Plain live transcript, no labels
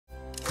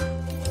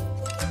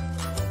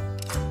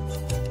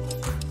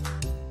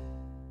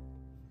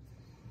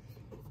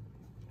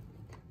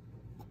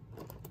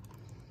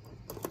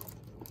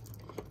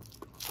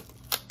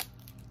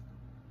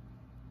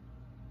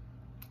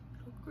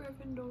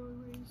Gryffindor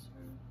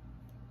eraser.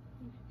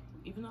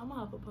 Even though I'm a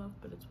Hufflepuff,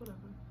 but it's whatever.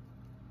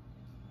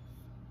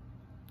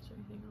 Is there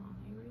anything on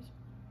the eraser?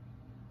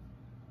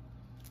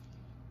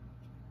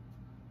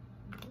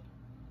 Nope.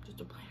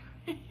 Just a plain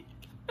eraser.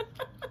 I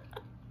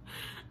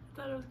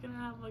thought it was gonna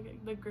have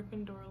like the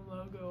Gryffindor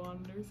logo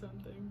on it or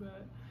something,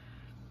 but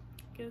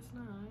guess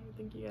not. I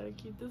think you gotta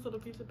keep this little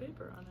piece of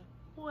paper on it.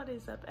 What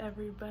is up,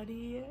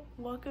 everybody?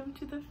 Welcome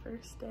to the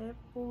first day of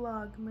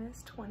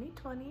Vlogmas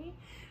 2020.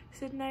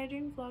 Sid and I are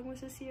doing Vlogmas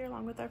this year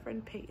along with our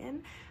friend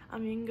Payton. You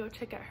can go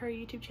check out her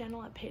YouTube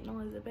channel at Payton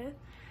Elizabeth.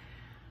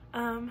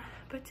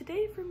 But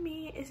today for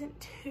me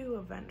isn't too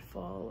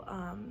eventful.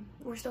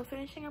 We're still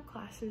finishing up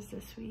classes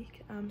this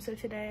week. So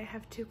today I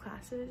have two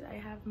classes. I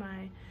have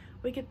my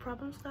Wicked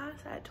Problems class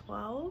at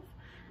 12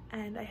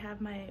 and I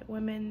have my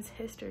Women's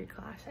History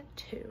class at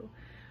 2.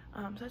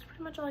 So that's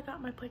pretty much all I got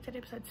on my plate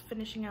today besides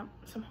finishing up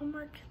some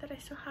homework that I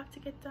still have to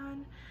get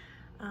done.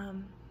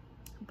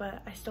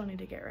 But I still need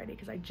to get ready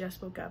because I just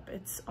woke up.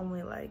 It's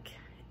only like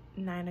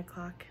 9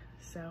 o'clock,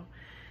 so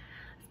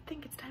I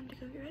think it's time to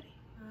go get ready.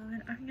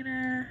 And I'm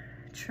gonna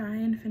try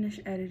and finish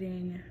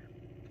editing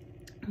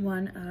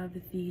one of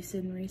the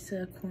Sid and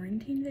Reesa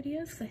quarantine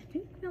videos. I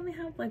think we only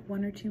have like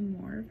 1 or 2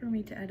 more for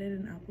me to edit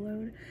and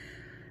upload.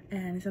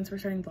 And since we're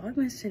starting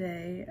Vlogmas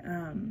today,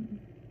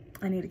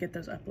 I need to get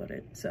those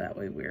uploaded so that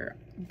way we're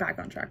back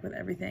on track with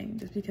everything,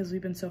 just because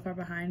we've been so far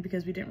behind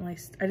because we didn't really,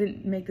 I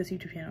didn't make this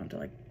YouTube channel until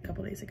like a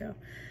couple days ago.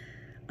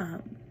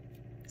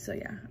 So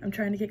yeah, I'm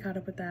trying to get caught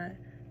up with that.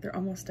 They're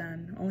almost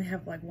done. Only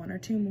have like 1 or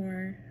 2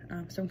 more.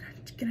 So I'm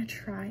gonna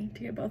try to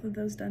get both of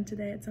those done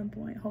today at some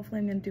point. Hopefully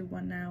I'm gonna do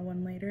one now,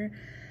 one later.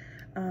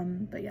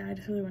 But yeah, I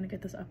just really want to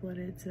get this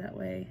uploaded so that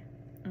way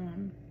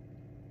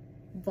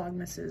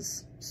Vlogmas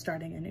is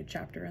starting a new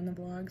chapter in the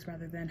vlogs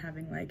rather than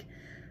having like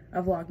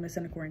a Vlogmas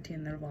and a quarantine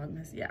and then a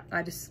Vlogmas. Yeah,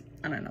 I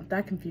don't know,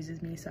 that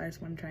confuses me, so I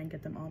just want to try and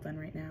get them all done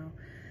right now.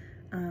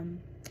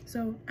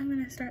 So I'm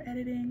gonna start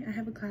editing. I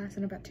have a class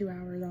in about 2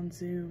 hours on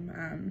Zoom.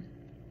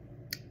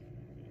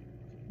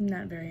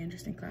 Not very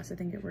interesting class. I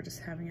think we're just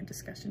having a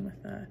discussion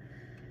with a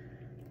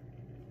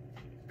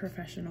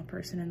professional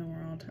person in the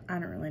world. I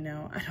don't really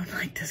know. I don't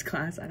like this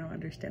class. I don't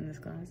understand this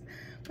class,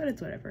 but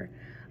it's whatever.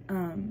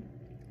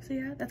 So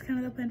yeah, that's kind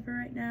of the plan for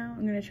right now.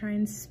 I'm gonna try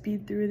and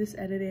speed through this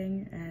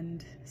editing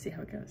and see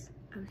how it goes.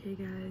 Okay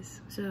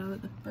guys, so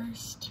the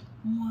first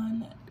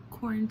one,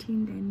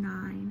 quarantine day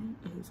 9,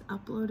 is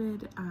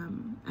uploaded.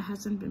 It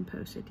hasn't been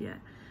posted yet,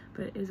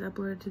 but it is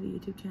uploaded to the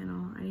YouTube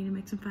channel. I need to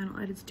make some final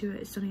edits to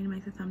it. I still need to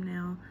make the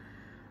thumbnail,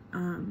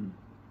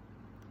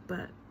 but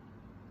at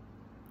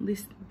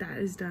least that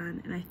is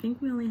done. And I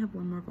think we only have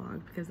 1 more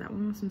vlog because that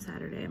one was on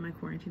Saturday and my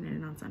quarantine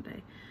ended on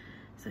Sunday.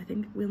 So I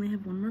think we only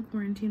have 1 more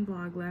quarantine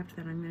vlog left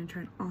that I'm gonna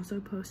try and also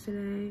post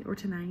today or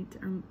tonight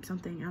or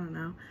something, I don't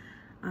know.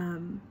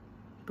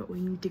 But we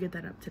need to get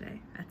that up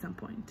today at some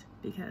point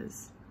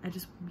because I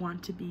just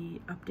want to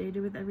be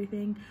updated with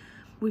everything.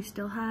 We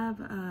still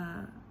have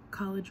a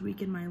college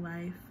week in my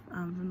life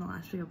from the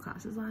last week of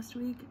classes last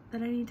week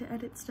that I need to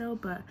edit still,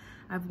 but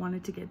I've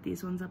wanted to get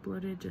these ones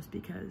uploaded just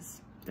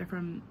because they're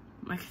from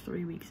like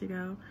 3 weeks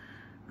ago.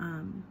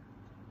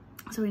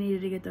 So we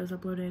needed to get those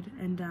uploaded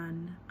and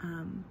done.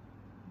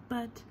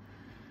 But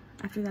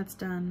after that's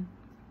done,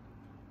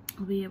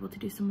 I'll be able to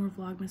do some more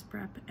Vlogmas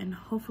prep and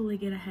hopefully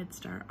get a head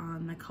start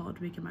on the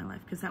college week in my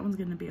life, because that one's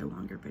going to be a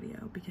longer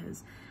video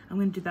because I'm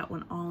going to do that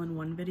one all in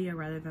one video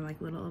rather than like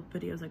little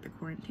videos like the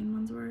quarantine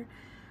ones were,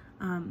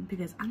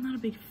 because I'm not a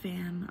big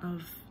fan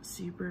of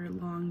super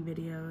long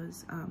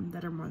videos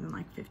that are more than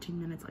like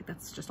 15 minutes. Like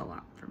that's just a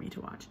lot for me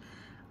to watch.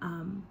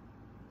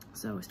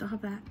 So we still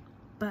have that,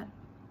 but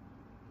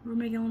we're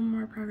making a little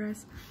more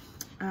progress.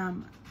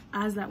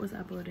 As that was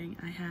uploading,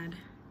 I had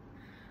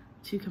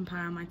to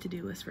compile my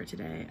to-do list for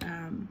today. I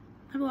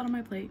have a lot on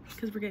my plate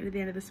because we're getting to the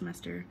end of the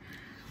semester.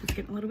 It's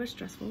getting a little bit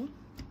stressful,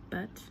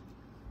 but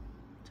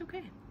it's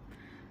okay.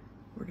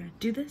 We're gonna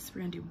do this.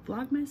 We're gonna do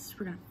Vlogmas.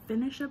 We're gonna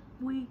finish up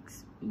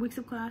weeks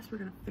of class. We're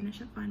gonna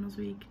finish up finals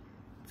week.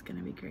 It's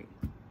gonna be great.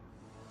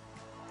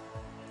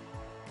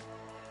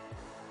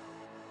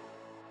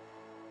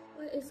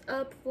 What is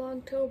up,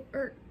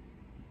 Vlogtober?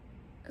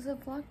 Is it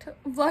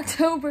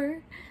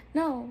Vlogtober?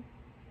 No.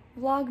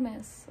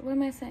 Vlogmas. What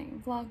am I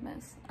saying?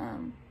 Vlogmas.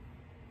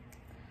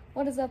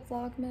 What is up,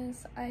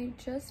 Vlogmas? I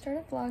just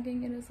started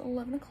vlogging. It is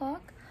 11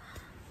 o'clock.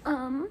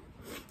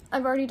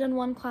 I've already done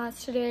 1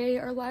 class today.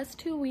 Our last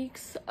 2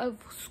 weeks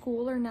of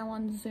school are now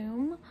on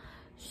Zoom.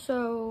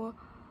 So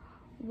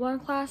 1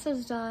 class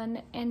is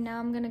done, and now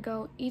I'm gonna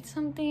go eat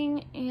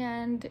something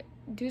and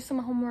do some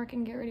homework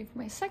and get ready for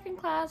my second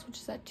class, which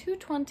is at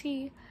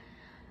 2:20.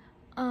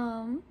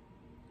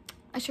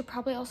 I should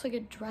probably also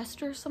get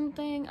dressed or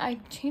something. I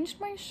changed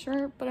my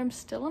shirt, but I'm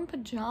still in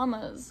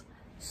pajamas,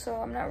 so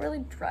I'm not really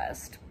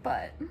dressed,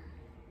 but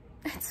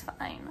it's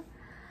fine.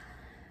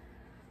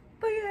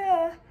 But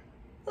yeah,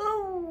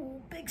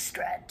 oh, big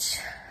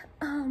stretch.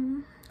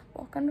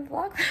 Welcome to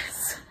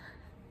Vlogmas.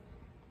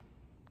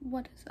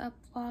 What is up,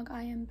 vlog?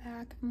 I am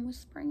back. I'm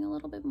whispering a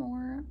little bit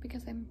more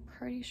because I'm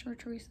pretty sure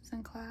Teresa's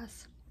in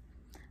class.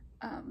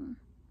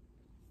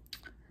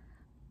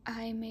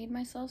 I made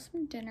myself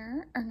some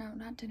dinner, or no,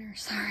 not dinner,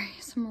 sorry,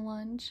 some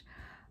lunch.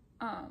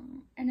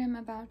 And I'm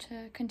about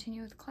to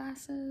continue with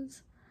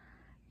classes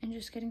and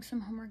just getting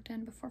some homework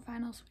done before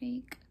finals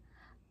week.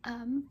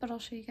 But I'll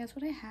show you guys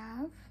what I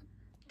have.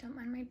 Don't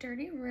mind my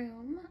dirty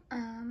room.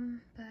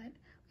 But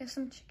we have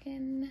some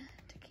chicken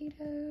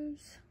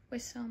taquitos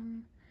with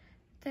some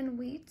thin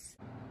wheats.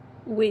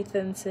 Wheat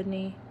thins,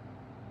 Sydney.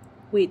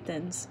 Wheat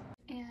thins.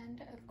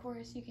 And of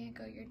course, you can't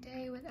go your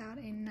day without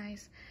a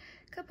nice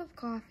cup of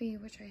coffee,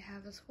 which I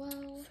have as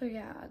well. So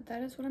yeah,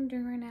 that is what I'm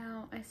doing right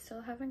now. I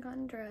still haven't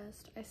gotten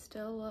dressed. I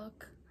still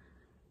look,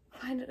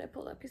 why did I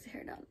pull that piece of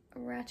hair down?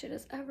 Ratchet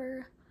as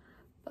ever,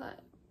 but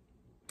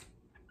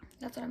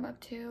that's what I'm up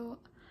to.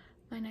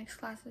 My next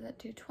class is at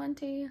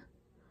 2:20,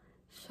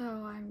 so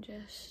I'm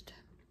just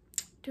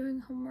doing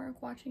homework,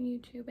 watching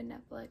YouTube and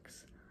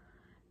Netflix,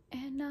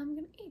 and now I'm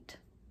gonna eat.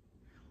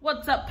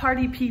 What's up,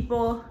 party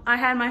people? I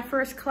had my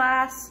first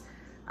class.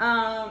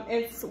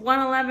 It's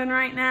 1:11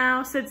 right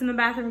now. Sid's in the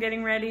bathroom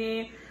getting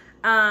ready.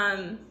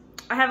 I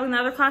have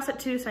another class at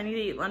 2, so I need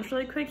to eat lunch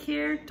really quick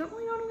here. Don't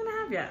really know what I'm gonna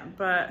have yet,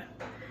 but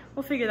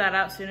we'll figure that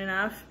out soon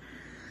enough.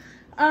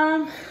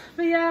 But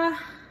yeah,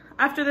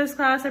 after this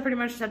class, I pretty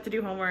much just have to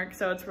do homework,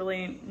 so it's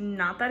really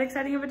not that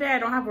exciting of a day. I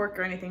don't have work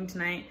or anything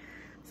tonight,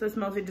 so it's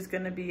mostly just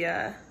gonna be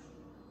a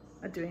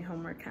doing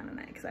homework kind of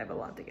night because I have a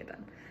lot to get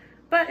done.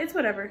 But it's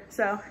whatever.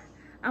 So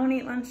I'm gonna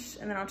eat lunch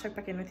and then I'll check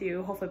back in with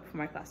you hopefully before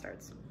my class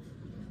starts.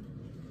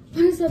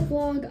 What is up,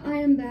 vlog? I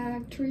am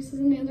back. Teresa's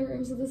in the other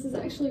room, so this is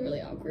actually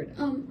really awkward.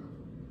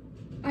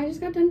 I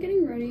just got done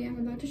getting ready. I'm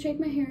about to shake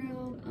my hair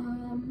out.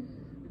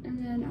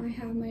 And then I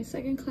have my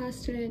second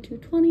class today at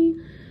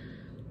 2:20.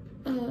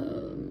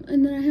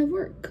 And then I have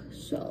work.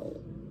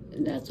 So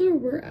that's where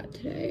we're at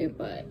today.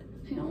 But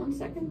hang on one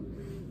second.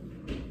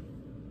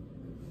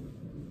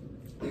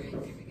 All right,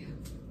 there we go.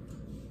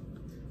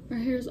 Our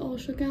hair's all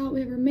shook out.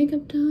 We have our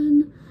makeup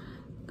done.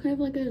 Kind of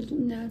like a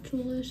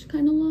natural-ish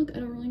kind of look.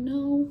 I don't really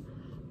know.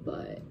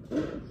 But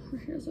her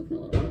hair's looking a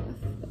little rough,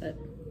 but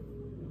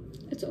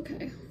it's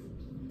okay.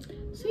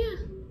 So yeah,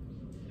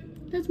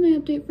 that's my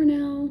update for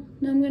now.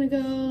 Now I'm gonna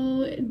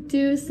go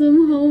do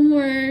some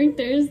homework.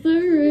 There's the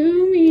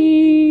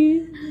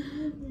roomie.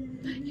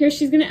 Here,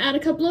 she's gonna add a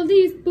couple of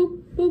these.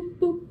 Boop, boop,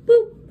 boop,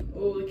 boop.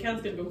 Oh, the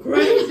cat's gonna go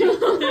crazy.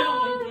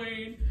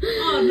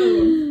 Oh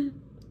no.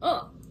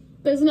 Oh,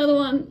 there's another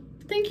one.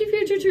 Thank you,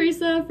 future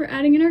Teresa, for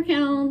adding in our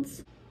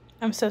counts.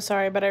 I'm so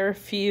sorry, but I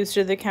refuse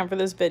to do the count for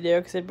this video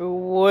because it'd be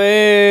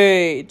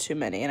way too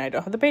many and I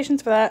don't have the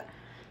patience for that.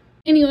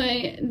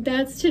 Anyway,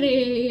 that's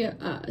today.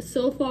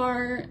 So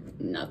far,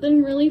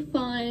 nothing really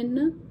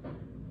fun.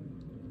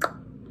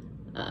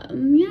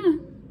 Yeah.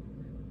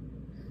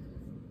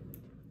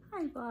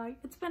 Hi, vlog.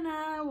 It's been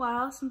a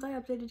while since I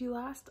updated you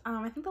last.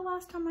 I think the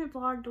last time I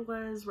vlogged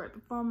was right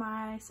before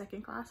my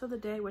second class of the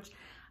day, which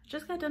I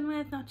just got done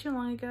with not too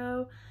long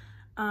ago.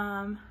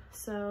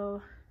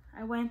 So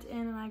I went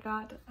in and I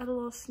got a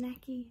little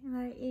snacky and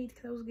I ate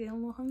because I was getting a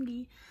little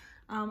hungry.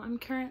 I'm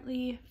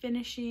currently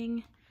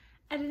finishing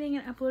editing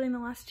and uploading the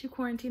last 2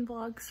 quarantine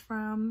vlogs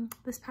from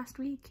this past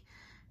week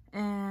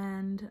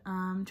and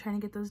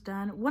trying to get those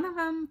done. One of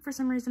them, for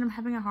some reason, I'm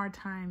having a hard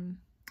time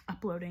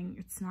uploading.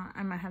 It's not,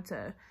 I might have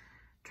to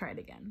try it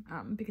again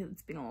because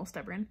it's being a little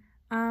stubborn.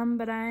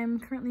 But I'm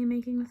currently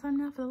making the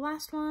thumbnail for the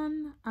last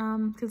one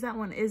because that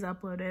one is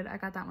uploaded. I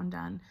got that one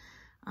done.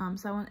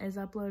 So that one is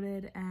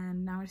uploaded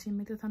and now I just need to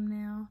make the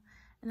thumbnail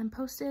and then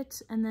post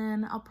it, and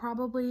then I'll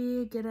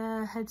probably get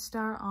a head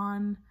start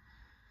on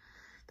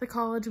the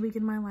college week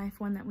in my life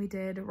one that we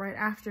did right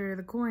after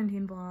the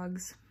quarantine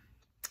vlogs.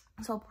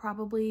 So I'll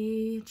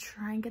probably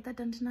try and get that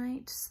done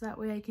tonight so that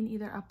way I can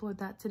either upload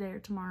that today or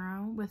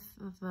tomorrow with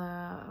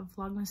the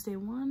Vlogmas Day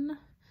 1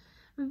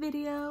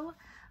 video.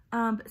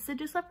 But Sid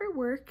just left for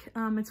work.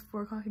 It's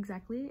 4 o'clock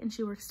exactly and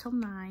she works till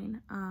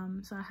 9.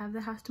 So I have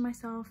the house to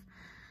myself.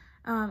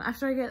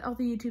 After I get all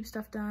the YouTube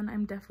stuff done,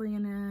 I'm definitely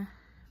gonna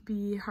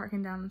be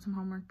harking down on some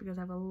homework because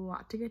I have a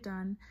lot to get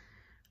done.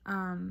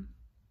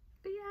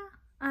 But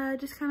yeah,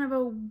 just kind of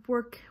a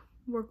work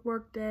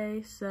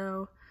day,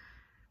 so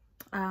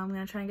I'm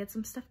gonna try and get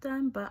some stuff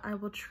done, but I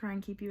will try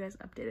and keep you guys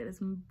updated as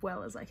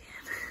well as I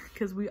can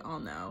because we all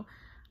know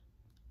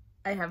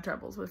I have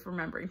troubles with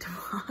remembering to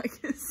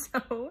vlog.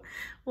 So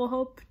we'll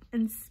hope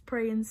and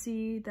pray and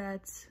see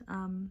that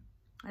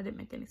I didn't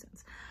make any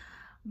sense.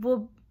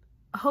 We'll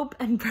hope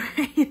and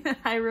pray that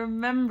I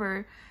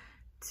remember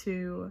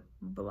to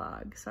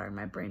vlog. Sorry,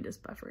 my brain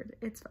just buffered.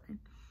 It's fine.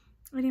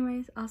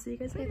 Anyways, I'll see you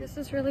guys later. This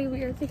is really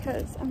weird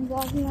because I'm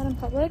vlogging out in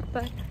public,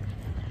 but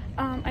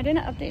I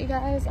didn't update you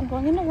guys. I'm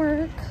going into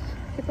work.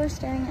 People are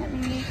staring at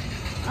me.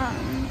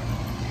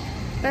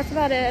 That's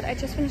about it. I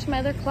just finished my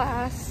other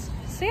class.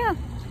 So yeah,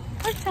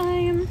 work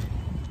time.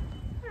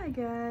 Hi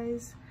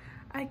guys.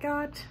 I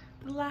got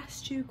the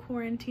last 2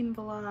 quarantine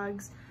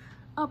vlogs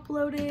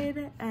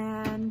uploaded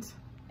and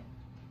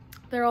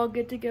they're all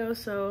good to go,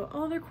 so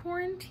all their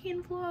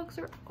quarantine vlogs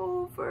are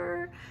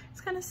over.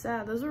 It's kind of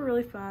sad. Those were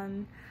really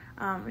fun.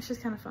 It's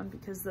just kind of fun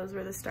because those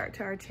were the start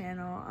to our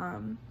channel.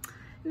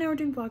 Now we're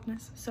doing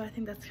Vlogmas, so I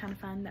think that's kind of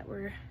fun that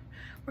we're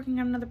working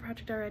on another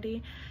project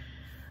already.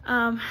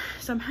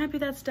 So I'm happy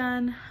that's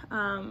done.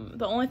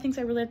 The only things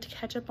I really have to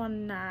catch up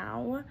on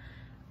now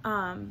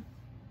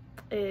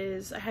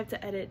is I have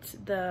to edit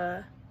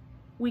the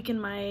week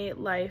in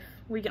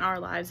our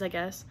lives, I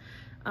guess,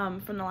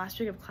 from the last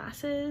week of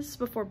classes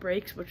before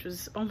breaks, which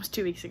was almost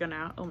 2 weeks ago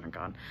now. Oh my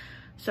god.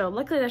 So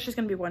luckily that's just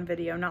gonna be one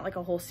video, not like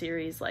a whole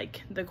series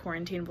like the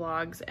quarantine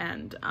vlogs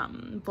and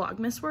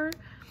Vlogmas were.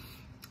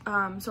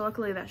 So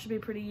luckily that should be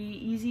pretty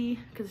easy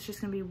because it's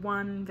just gonna be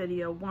one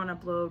video, one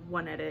upload,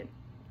 one edit,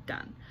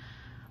 done.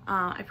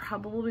 I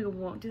probably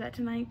won't do that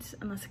tonight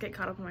unless I get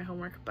caught up on my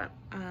homework, but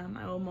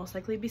I will most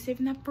likely be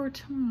saving that for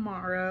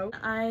tomorrow.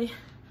 I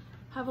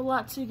have a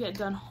lot to get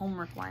done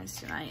homework wise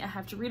tonight. I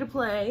have to read a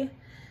play,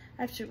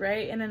 I have to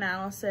write an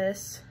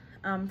analysis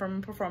from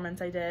a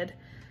performance I did.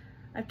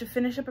 I have to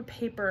finish up a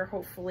paper,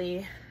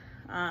 hopefully,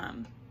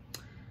 and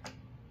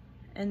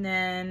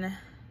then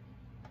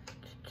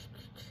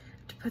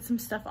to put some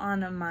stuff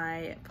on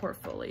my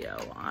portfolio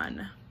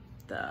on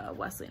the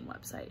Wesleyan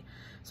website.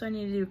 So I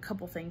need to do a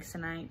couple things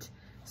tonight.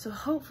 So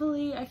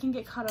hopefully I can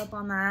get caught up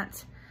on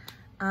that,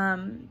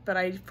 but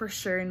I for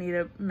sure need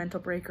a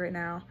mental break right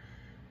now.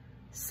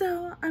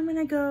 So I'm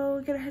gonna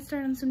go get a head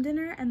start on some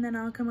dinner, and then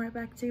I'll come right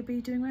back to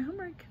be doing my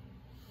homework.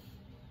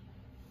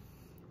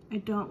 I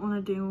don't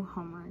want to do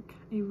homework.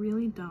 I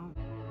really don't.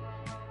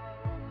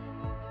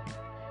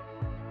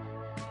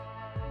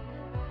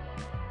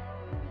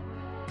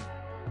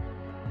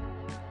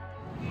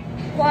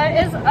 What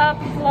is up,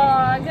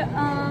 vlog?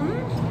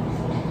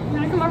 I'm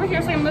gonna come over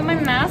here so I can put my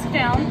mask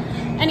down.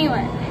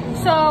 Anyway,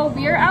 so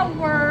we're at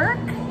work.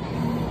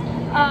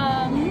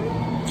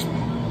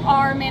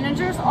 Our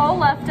managers all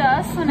left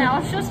us, so now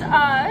it's just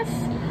us.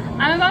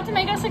 I'm about to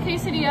make us a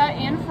quesadilla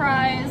and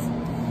fries.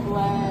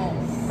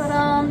 Bless. But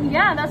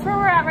yeah, that's where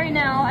we're at right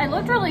now. I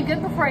looked really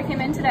good before I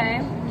came in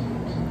today.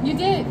 You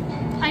did.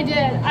 I did.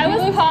 I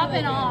was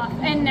popping off,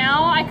 and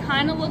now I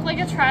kind of look like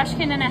a trash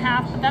can and a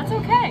half, but that's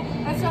okay.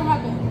 That's what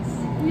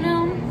happens. You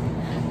know?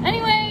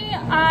 Anyway,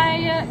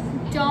 I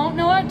don't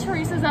know what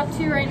Teresa's up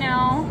to right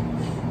now,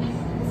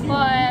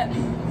 but...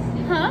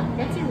 Huh?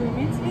 What's your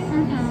roommate's name?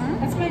 Mm-hmm.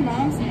 That's my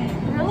mom's name.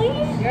 Really?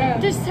 Yeah.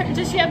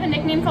 Does she have a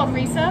nickname called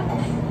Reesa?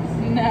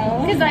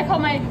 No. Because I call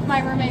my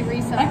roommate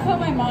Reesa. I call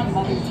my mom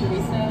Mother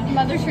Teresa.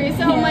 Mother Teresa?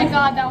 Yeah. Oh my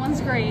god, that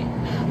one's great.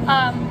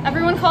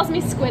 Everyone calls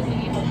me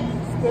Squidly.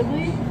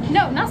 Squidly?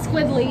 No, not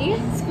Squidly.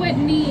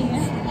 Squidney.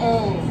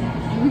 Oh,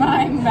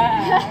 my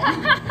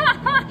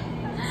bad.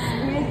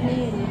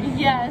 Squidly.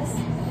 Yes.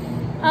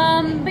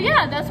 But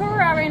yeah, that's where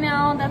we're at right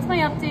now. That's my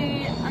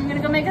update. I'm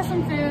gonna go make us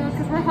some food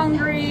because we're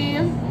hungry.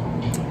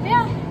 But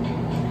yeah.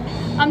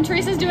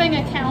 Teresa's doing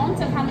a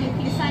count of how many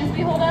peace signs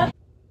we hold up.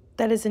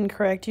 That is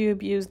incorrect. You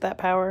abused that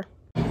power.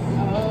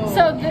 Oh.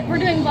 So we're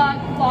doing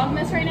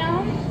Vlogmas right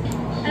now.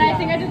 And yeah. I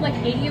think I did like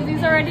 80 of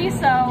these already.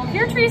 So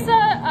here,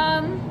 Teresa,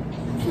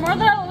 some more of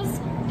those.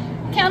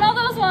 Count all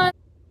those ones.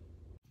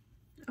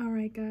 All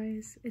right,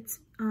 guys. It's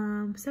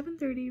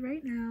 7:30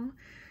 right now.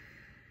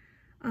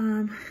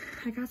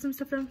 I got some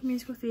stuff done for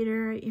musical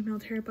theater. I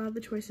emailed her about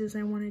the choices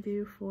I want to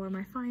do for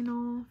my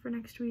final for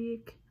next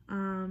week.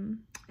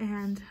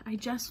 And I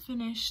just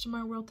finished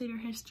my World Theater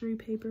History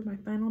paper, my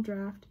final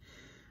draft.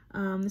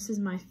 This is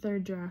my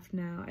third draft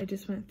now. I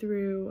just went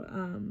through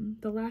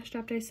the last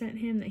draft I sent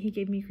him that he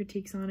gave me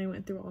critiques on. I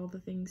went through all the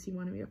things he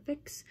wanted me to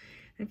fix.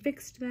 I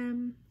fixed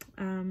them,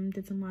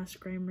 did some last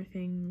grammar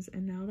things,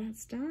 and now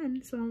that's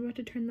done. So I'm about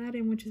to turn that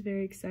in, which is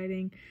very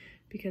exciting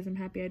because I'm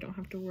happy I don't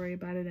have to worry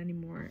about it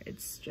anymore.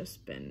 It's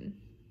just been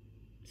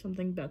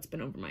something that's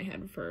been over my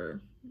head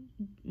for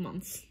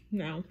months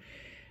now.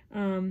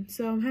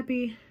 So I'm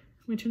happy.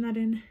 I'm gonna turn that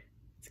in.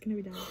 It's gonna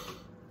be done.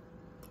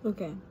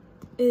 Okay.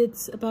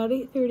 It's about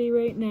 8:30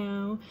 right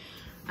now.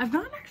 I've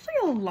gotten actually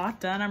a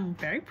lot done. I'm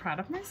very proud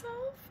of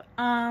myself.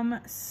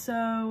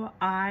 So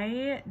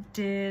I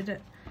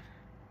did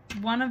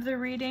one of the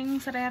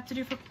readings that I have to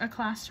do for a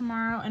class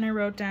tomorrow, and I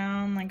wrote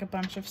down like a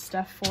bunch of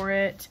stuff for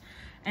it.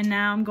 And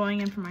now I'm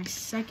going in for my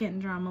second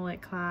drama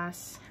lit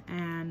class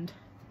and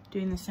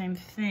doing the same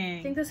thing.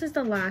 I think this is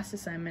the last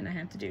assignment I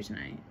have to do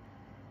tonight.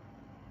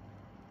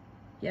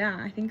 Yeah,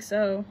 I think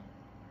so.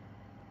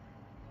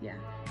 Yeah.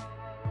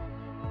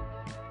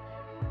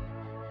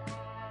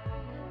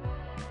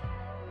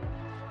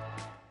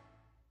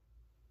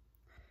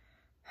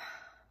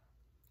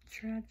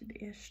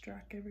 Tragedy has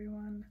struck,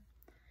 everyone.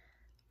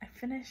 I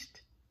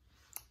finished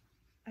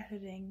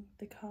editing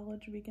the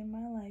College Week in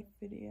My Life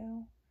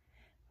video.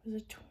 It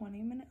was a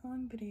 20-minute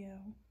long video.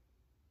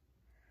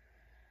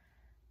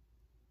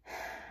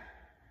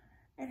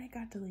 And it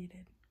got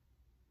deleted.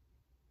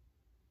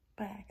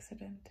 By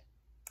accident.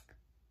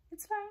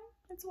 It's fine.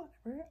 It's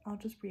whatever. I'll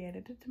just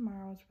re-edit it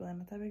tomorrow. It's really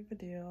not that big of a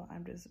deal.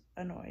 I'm just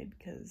annoyed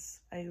because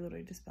I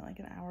literally just spent like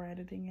an hour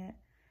editing it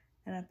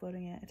and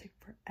uploading it. It took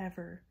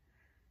forever.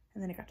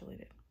 And then it got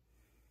deleted.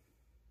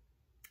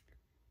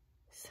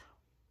 So,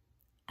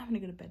 I'm gonna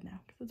go to bed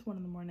now because it's 1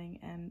 in the morning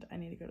and I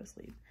need to go to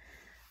sleep.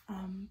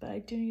 But I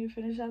do need to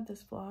finish out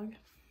this vlog.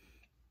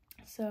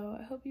 So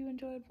I hope you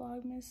enjoyed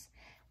Vlogmas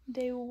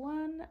day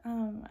 1.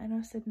 I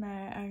know Sid and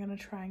I are gonna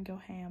try and go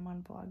ham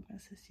on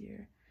Vlogmas this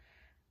year.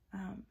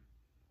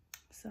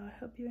 So I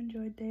hope you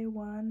enjoyed day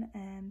 1,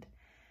 and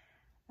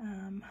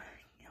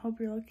hope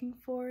you're looking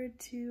forward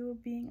to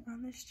being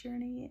on this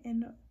journey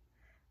in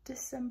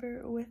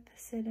December with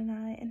Sid and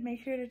I. And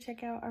make sure to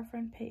check out our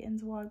friend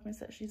Payton's Vlogmas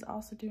that she's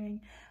also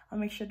doing. I'll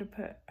make sure to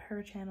put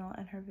her channel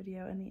and her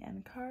video in the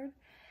end card.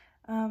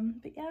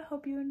 But yeah, I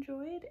hope you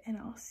enjoyed, and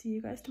I'll see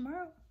you guys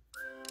tomorrow.